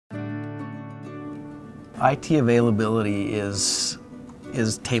IT availability is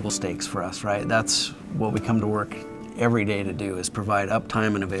table stakes for us, right? That's what we come to work every day to do, is provide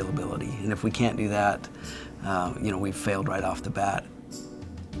uptime and availability. And if we can't do that, we've failed right off the bat.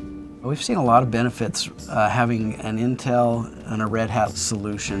 We've seen a lot of benefits having an Intel and a Red Hat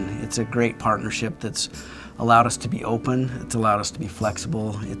solution. It's a great partnership that's allowed us to be open, it's allowed us to be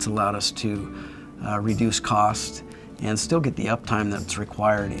flexible, it's allowed us to reduce cost and still get the uptime that's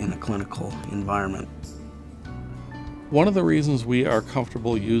required in a clinical environment. One of the reasons we are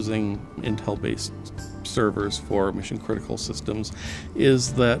comfortable using Intel-based servers for mission-critical systems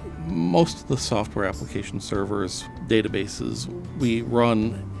is that most of the software application servers, databases we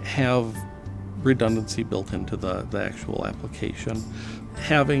run have redundancy built into the actual application.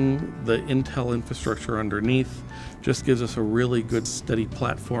 Having the Intel infrastructure underneath just gives us a really good steady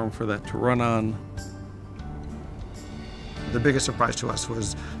platform for that to run on. The biggest surprise to us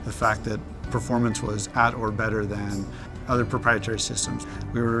was the fact that performance was at or better than other proprietary systems.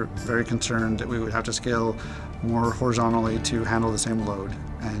 We were very concerned that we would have to scale more horizontally to handle the same load,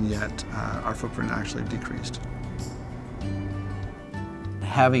 and yet our footprint actually decreased.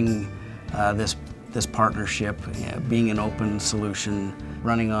 Having this partnership, being an open solution,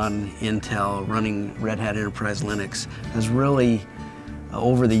 running on Intel, running Red Hat Enterprise Linux, has really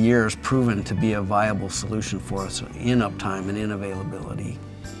over the years proven to be a viable solution for us in uptime and in availability.